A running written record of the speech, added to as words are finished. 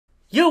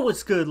Yo,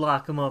 what's good,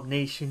 LockEmUp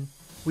Nation?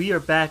 We are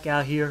back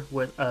out here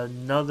with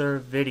another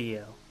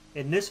video.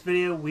 In this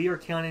video, we are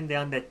counting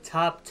down the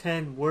top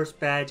 10 worst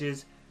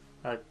badges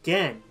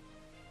again.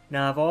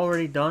 Now, I've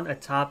already done a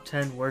top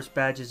 10 worst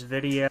badges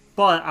video,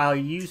 but I'll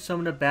use some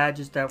of the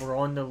badges that were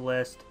on the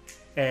list,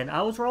 and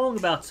I was wrong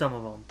about some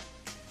of them.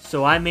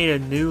 So I made a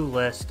new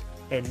list,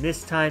 and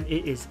this time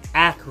it is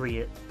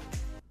accurate.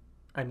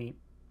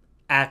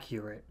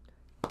 Accurate.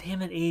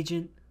 Damn it,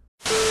 agent.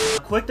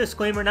 Quick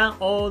disclaimer, not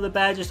all the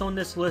badges on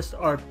this list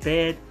are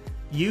bad.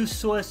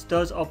 Useless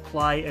does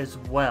apply as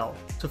well.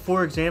 So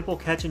for example,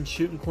 catch and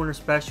shoot and corner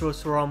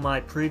specialists were on my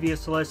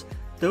previous list.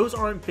 Those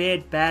aren't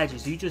bad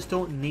badges. You just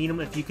don't need them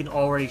if you can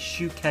already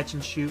shoot, catch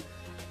and shoot,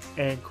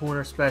 and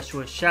corner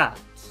specialist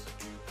shots.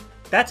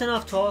 That's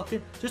enough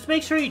talking. Just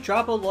make sure you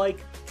drop a like,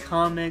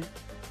 comment,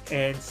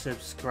 and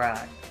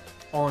subscribe.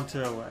 On to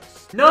the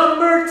list.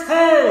 Number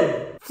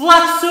 10!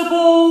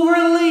 Flexible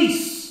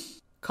Release!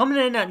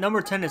 Coming in at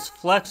number 10 is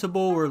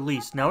Flexible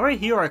Release. Now right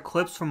here are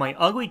clips from my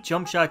ugly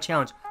jump shot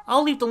challenge.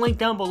 I'll leave the link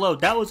down below.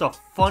 That was a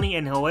funny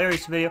and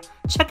hilarious video.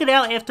 Check it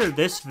out after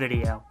this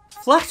video.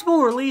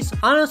 Flexible Release,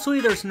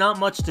 honestly there's not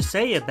much to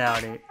say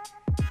about it.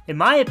 In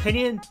my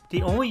opinion,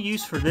 the only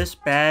use for this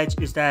badge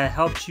is that it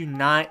helps you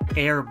not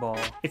airball.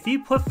 If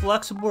you put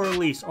Flexible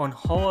Release on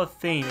Hall of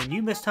Fame and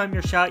you mistime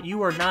your shot,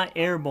 you are not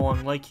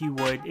airballing like you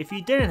would if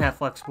you didn't have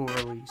Flexible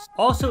Release.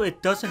 Also,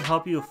 it doesn't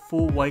help you with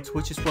full whites,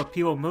 which is what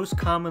people most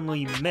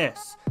commonly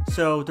miss.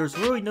 So there's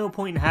really no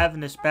point in having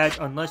this badge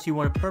unless you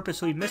want to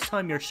purposely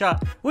mistime your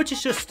shot, which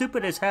is just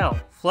stupid as hell.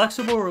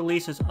 Flexible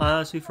Release is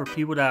honestly for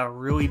people that are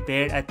really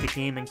bad at the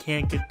game and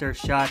can't get their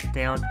shots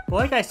down. But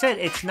like I said,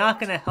 it's not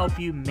going to help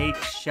you make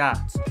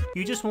shots.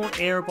 You just won't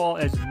airball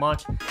as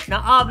much.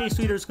 Now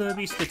obviously there's going to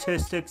be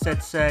statistics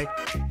that say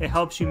it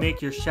helps you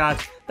make your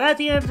shots, but at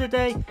the end of the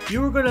day,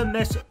 you are going to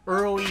miss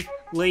early,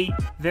 late,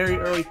 very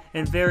early,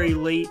 and very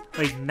late,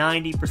 like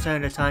 90%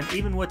 of the time,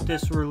 even with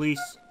this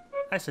release.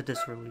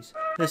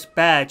 This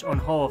badge on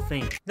Hall of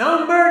Fame.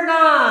 Number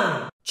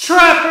 9!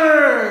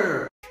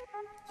 Trapper!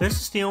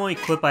 This is the only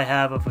clip I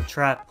have of a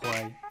trap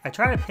play. I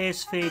try to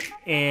pass fake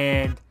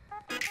and...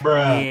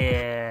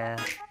 yeah.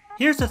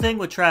 Here's the thing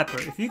with Trapper.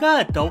 If you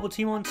got a double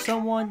team on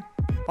someone,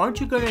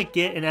 aren't you going to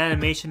get an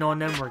animation on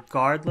them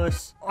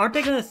regardless? Aren't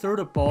they going to throw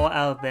the ball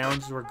out of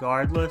bounds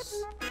regardless?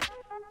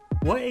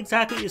 What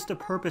exactly is the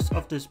purpose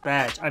of this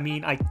badge? I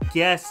mean, I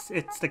guess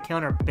it's to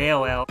counter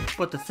bailout,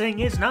 but the thing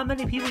is, not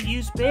many people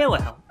use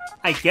bailout.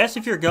 I guess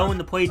if you're going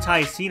to play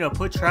Tycino,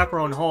 put Trapper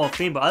on Hall of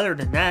Fame, but other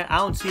than that, I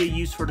don't see a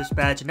use for this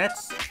badge, and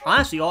that's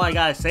honestly all I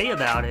gotta say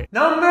about it.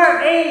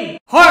 Number 8!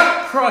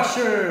 Heart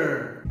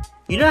Crusher!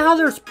 You know how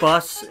there's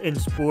busts in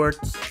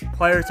sports,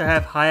 players that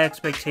have high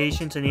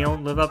expectations and they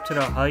don't live up to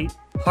their height?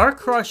 Heart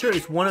Crusher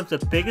is one of the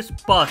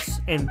biggest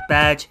busts in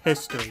badge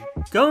history.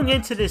 Going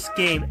into this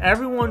game,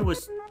 everyone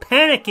was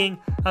panicking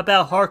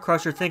about Heart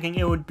Crusher, thinking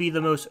it would be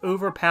the most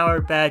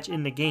overpowered badge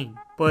in the game.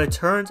 But it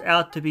turns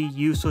out to be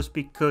useless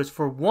because,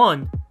 for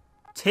one,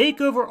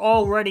 Takeover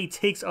already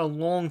takes a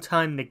long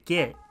time to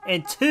get.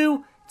 And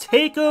two,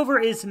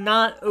 Takeover is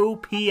not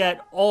OP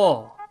at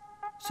all.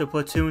 So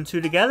put 2 and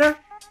 2 together,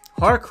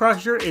 Heart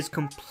Crusher is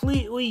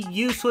completely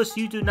useless.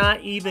 You do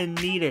not even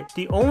need it.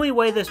 The only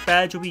way this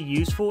badge will be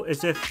useful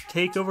is if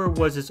Takeover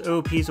was as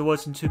OP as it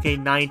was in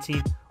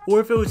 2K19,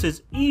 or if it was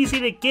as easy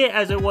to get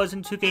as it was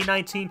in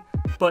 2K19,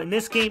 but in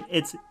this game,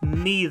 it's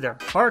neither.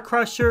 Heart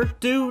Crusher,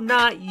 do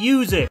not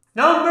use it.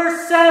 Number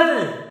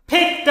 7!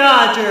 Pick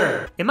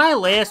Dodger! In my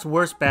last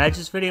worst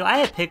badges video, I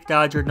had Pick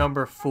Dodger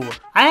number 4.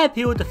 I had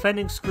people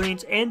defending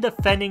screens and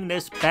defending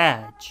this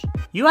badge.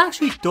 You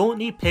actually don't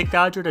need Pick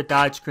Dodger to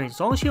dodge screens. As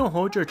long as you don't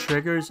hold your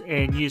triggers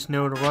and you just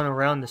know to run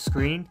around the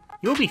screen,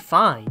 you'll be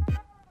fine.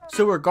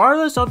 So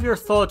regardless of your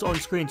thoughts on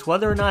screens,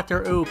 whether or not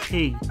they're OP,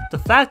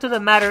 the fact of the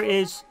matter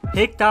is,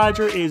 Pick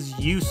Dodger is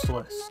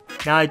useless.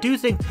 Now I do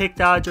think Pick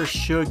Dodger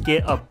should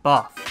get a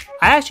buff.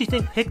 I actually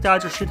think Pick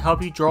Dodger should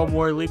help you draw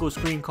more illegal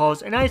screen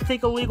calls, and I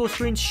think illegal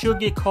screens should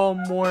get called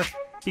more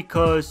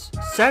because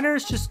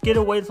centers just get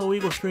away with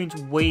illegal screens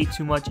way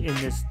too much in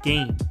this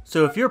game.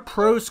 So if you're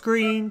pro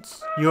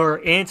screens, you're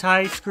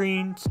anti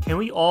screens, can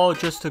we all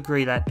just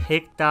agree that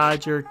Pick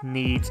Dodger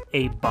needs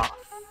a buff?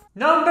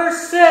 Number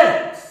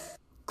 6!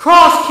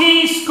 Cross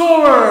Key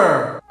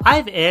Scorer!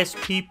 I've asked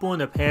people in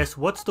the past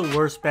what's the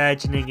worst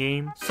badge in the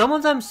game. Some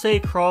of them say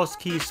Cross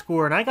Key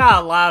Scorer, and I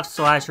got a lot of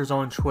slashers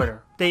on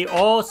Twitter. They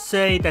all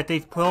say that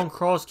they've put on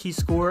Cross Key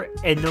Scorer,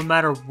 and no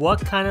matter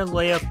what kind of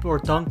layup or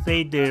dunk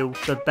they do,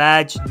 the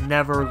badge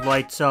never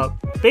lights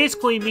up.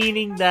 Basically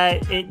meaning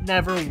that it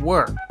never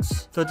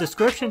works. The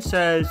description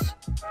says,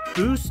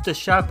 boost the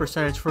shot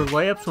percentage for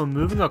layups when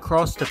moving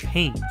across the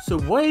paint. So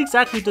what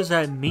exactly does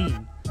that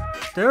mean?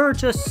 There are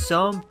just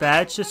some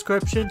badge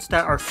descriptions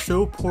that are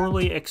so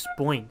poorly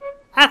explained.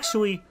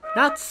 Actually,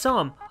 not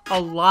some,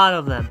 a lot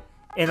of them.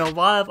 And a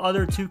lot of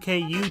other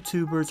 2K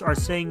YouTubers are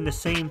saying the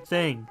same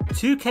thing.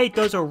 2K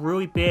does a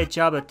really bad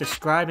job at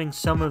describing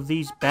some of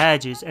these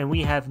badges and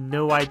we have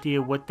no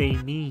idea what they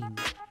mean.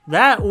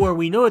 That, or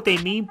we know what they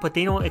mean, but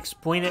they don't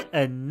explain it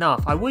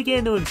enough. I would get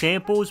into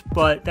examples,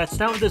 but that's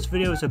not what this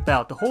video is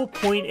about. The whole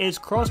point is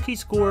cross-key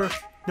score,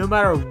 no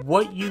matter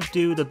what you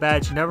do, the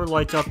badge never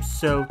lights up,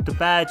 so the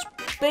badge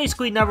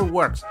basically never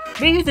works.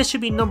 Maybe this should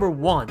be number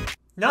 1.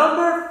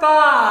 Number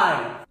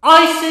 5,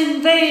 Ice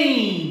and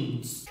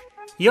Veins.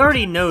 You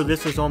already know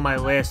this was on my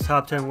last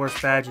top 10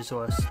 worst badges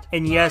list.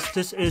 And yes,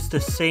 this is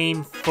the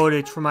same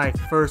footage from my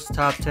first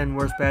top 10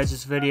 worst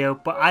badges video,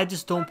 but I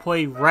just don't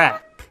play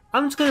rec.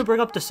 I'm just going to bring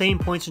up the same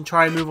points and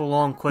try and move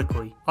along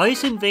quickly.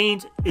 Ice and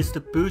Veins is to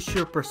boost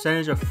your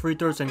percentage of free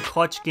throws in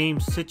clutch game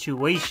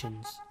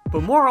situations.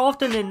 But more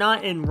often than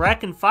not in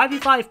rec and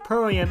 5v5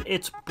 Pro-Am,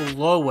 it's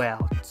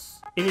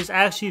blowouts. It is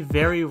actually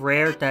very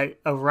rare that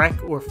a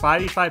rec or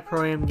 5v5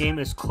 Pro-Am game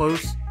is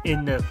close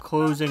in the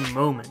closing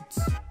moments.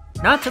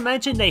 Not to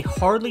mention they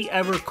hardly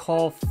ever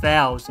call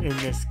fouls in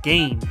this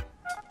game.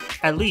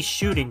 At least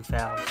shooting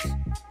fouls.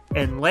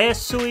 And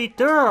lastly,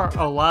 there are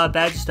a lot of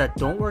badges that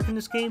don't work in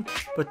this game,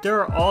 but there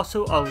are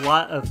also a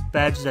lot of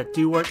badges that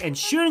do work. And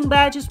shooting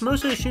badges,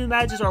 most of the shooting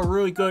badges are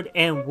really good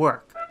and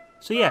work.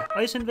 So yeah,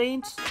 Ice and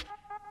Veins,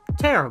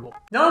 terrible.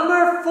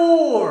 Number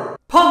 4,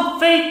 Pump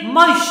Fake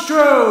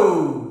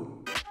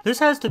Maestro. This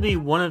has to be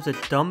one of the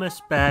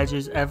dumbest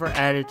badges ever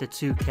added to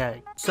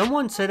 2K.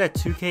 Someone said that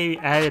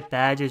 2K added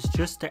badges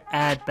just to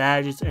add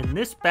badges, and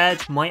this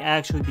badge might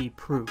actually be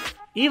proof.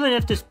 Even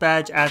if this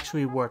badge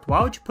actually worked,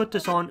 why would you put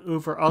this on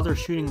over other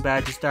shooting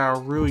badges that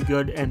are really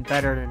good and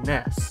better than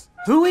this?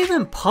 Who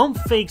even pump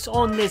fakes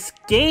on this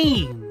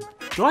game?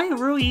 Do I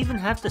really even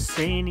have to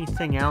say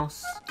anything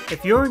else?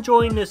 If you're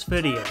enjoying this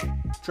video,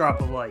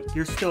 drop a like.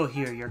 You're still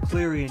here. You're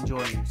clearly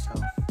enjoying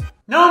yourself.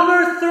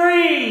 Number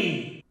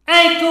 3,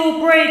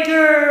 Ankle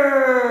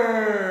Breaker!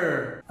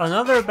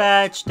 Another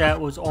badge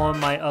that was on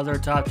my other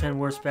top 10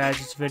 worst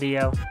badges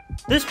video.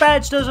 This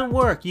badge doesn't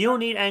work. You don't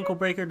need Ankle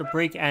Breaker to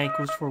break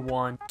ankles for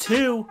 1.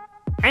 2,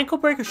 ankle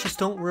breakers just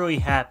don't really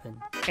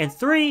happen. And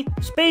 3,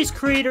 Space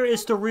Creator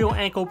is the real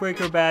Ankle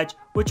Breaker badge,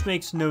 which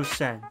makes no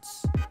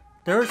sense.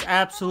 There's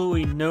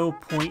absolutely no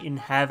point in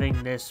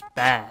having this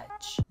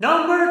badge.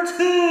 Number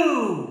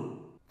 2,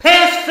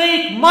 Pass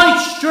Fake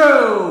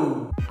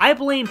Maestro! I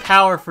blame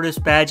Power for this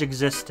badge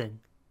existing.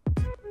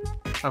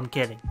 I'm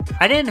kidding.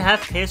 I didn't have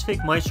Pass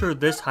Fake Maestro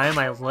this high in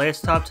my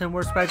last top 10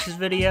 worst badges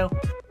video,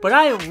 but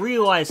I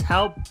realized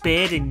how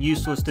bad and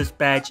useless this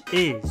badge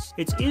is.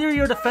 It's either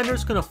your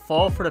defender's gonna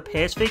fall for the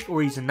pass fake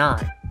or he's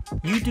not.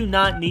 You do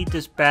not need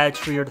this badge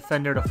for your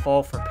defender to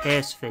fall for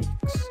pass fakes.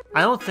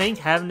 I don't think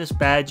having this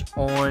badge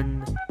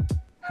on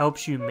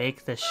helps you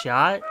make the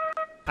shot.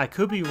 I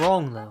could be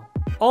wrong though.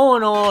 All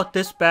in all,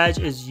 this badge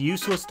is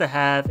useless to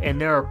have,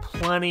 and there are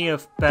plenty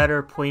of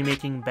better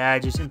playmaking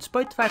badges, in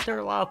spite of the fact there are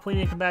a lot of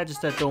playmaking badges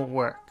that don't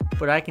work.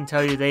 But I can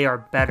tell you they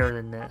are better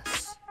than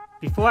this.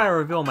 Before I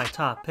reveal my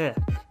top pick,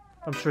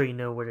 I'm sure you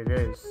know what it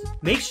is.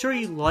 Make sure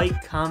you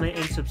like, comment,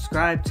 and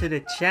subscribe to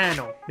the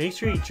channel. Make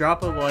sure you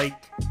drop a like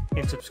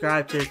and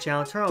subscribe to the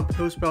channel. Turn on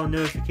post bell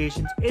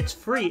notifications. It's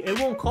free. It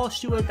won't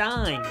cost you a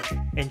dime.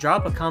 And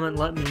drop a comment.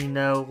 Let me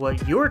know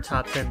what your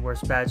top 10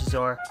 worst badges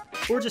are.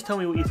 Or just tell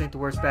me what you think the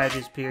worst badge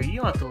is, period.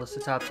 You don't have to list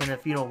the top 10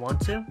 if you don't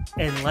want to.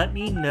 And let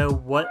me know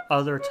what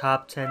other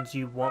top 10s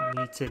you want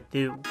me to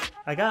do.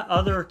 I got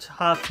other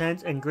top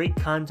 10s and great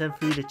content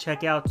for you to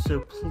check out,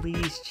 so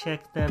please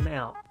check them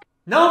out.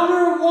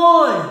 Number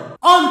 1,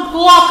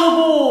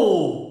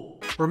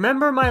 Unpluckable!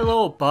 Remember my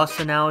little bust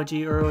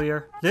analogy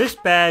earlier? This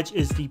badge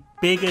is the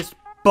biggest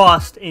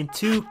bust in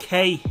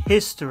 2K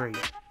history.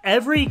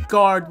 Every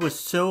guard was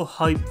so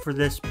hyped for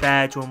this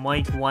badge when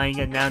Mike Wang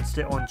announced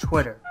it on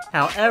Twitter.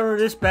 However,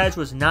 this badge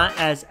was not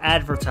as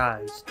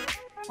advertised.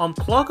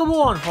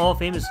 Unpluckable on Hall of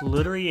Fame is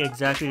literally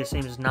exactly the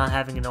same as not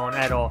having it on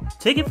at all.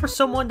 Take it for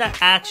someone that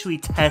actually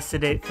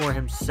tested it for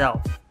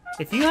himself.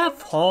 If you have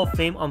Hall of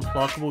Fame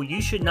Unpluckable,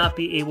 you should not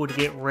be able to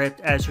get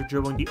ripped as you're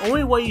dribbling. The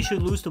only way you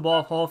should lose the ball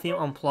of Hall of Fame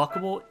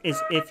Unpluckable is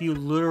if you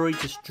literally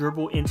just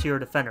dribble into your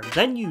defender.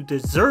 Then you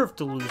deserve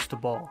to lose the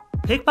ball.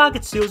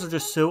 Pickpocket steals are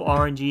just so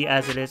RNG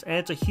as it is, and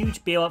it's a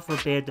huge bailout for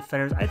bad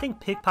defenders. I think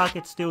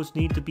pickpocket steals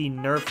need to be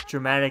nerfed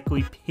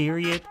dramatically,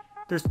 period.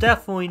 There's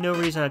definitely no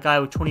reason a guy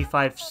with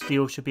 25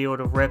 steals should be able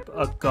to rip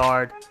a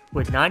guard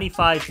with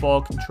 95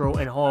 ball control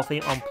and Hall of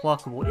Fame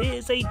Unpluckable. It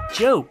is a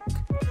joke.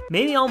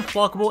 Maybe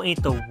Unpluckable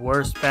ain't the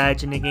worst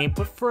badge in the game,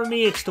 but for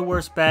me it's the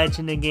worst badge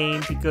in the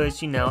game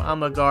because, you know,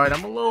 I'm a guard,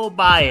 I'm a little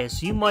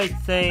biased. You might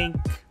think,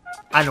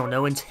 I don't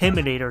know,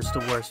 Intimidator's the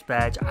worst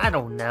badge, I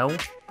don't know.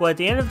 But at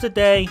the end of the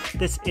day,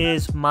 this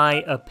is my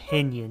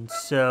opinion,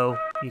 so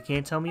you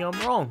can't tell me I'm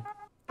wrong.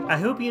 I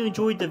hope you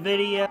enjoyed the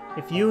video.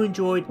 If you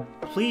enjoyed,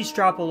 please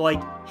drop a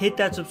like, hit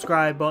that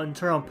subscribe button,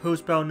 turn on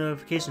post bell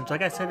notifications.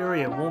 Like I said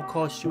earlier, it won't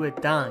cost you a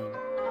dime.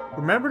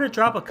 Remember to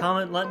drop a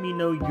comment, let me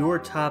know your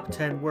top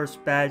 10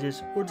 worst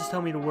badges, or just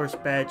tell me the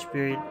worst badge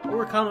period,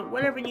 or comment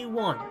whatever you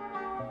want.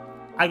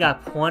 I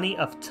got plenty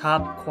of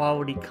top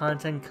quality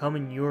content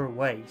coming your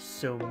way,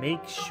 so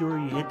make sure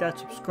you hit that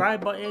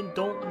subscribe button and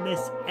don't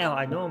miss out.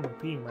 I know I'm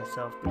repeating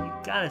myself, but you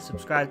gotta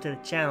subscribe to the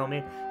channel,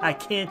 man. I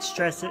can't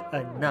stress it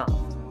enough.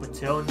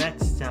 Until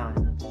next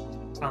time,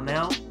 I'm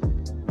out.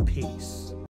 Peace.